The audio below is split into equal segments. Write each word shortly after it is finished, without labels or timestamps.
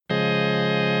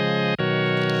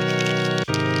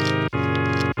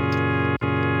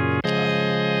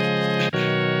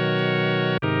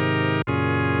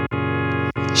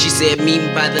said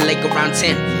meeting by the lake around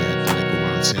 10.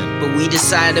 But we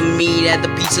decided to meet at the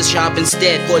pizza shop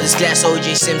instead. Pour this glass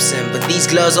OJ Simpson, but these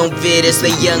gloves don't fit. It's the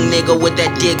young nigga with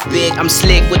that dick big. I'm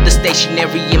slick with the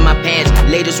stationery in my pants.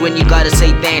 Latest when you gotta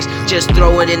say thanks, just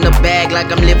throw it in the bag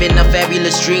like I'm living a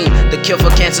fabulous dream. The cure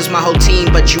for cancer's my whole team,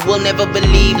 but you will never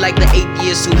believe like the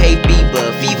atheists who hate Bieber.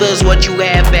 Fever is what you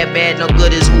have, bad, no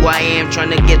good is who I am. Trying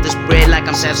to get this bread like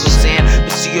I'm Sasso Sam.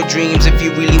 Pursue your dreams if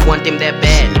you really want them that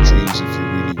bad.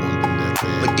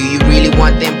 But do you really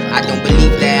want them? I don't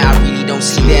believe that, I really don't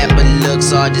see that, but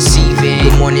looks are deceiving.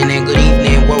 Good morning and good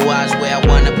evening, worldwide's where I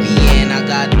wanna be in. I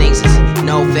got things that's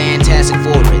no fantastic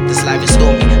for it. This life is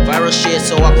stormy, viral shit,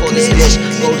 so I pull this dish.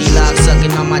 Goldilocks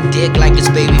sucking on my dick like it's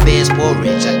baby bear's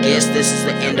porridge. I guess this is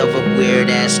the end of a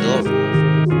weird ass story.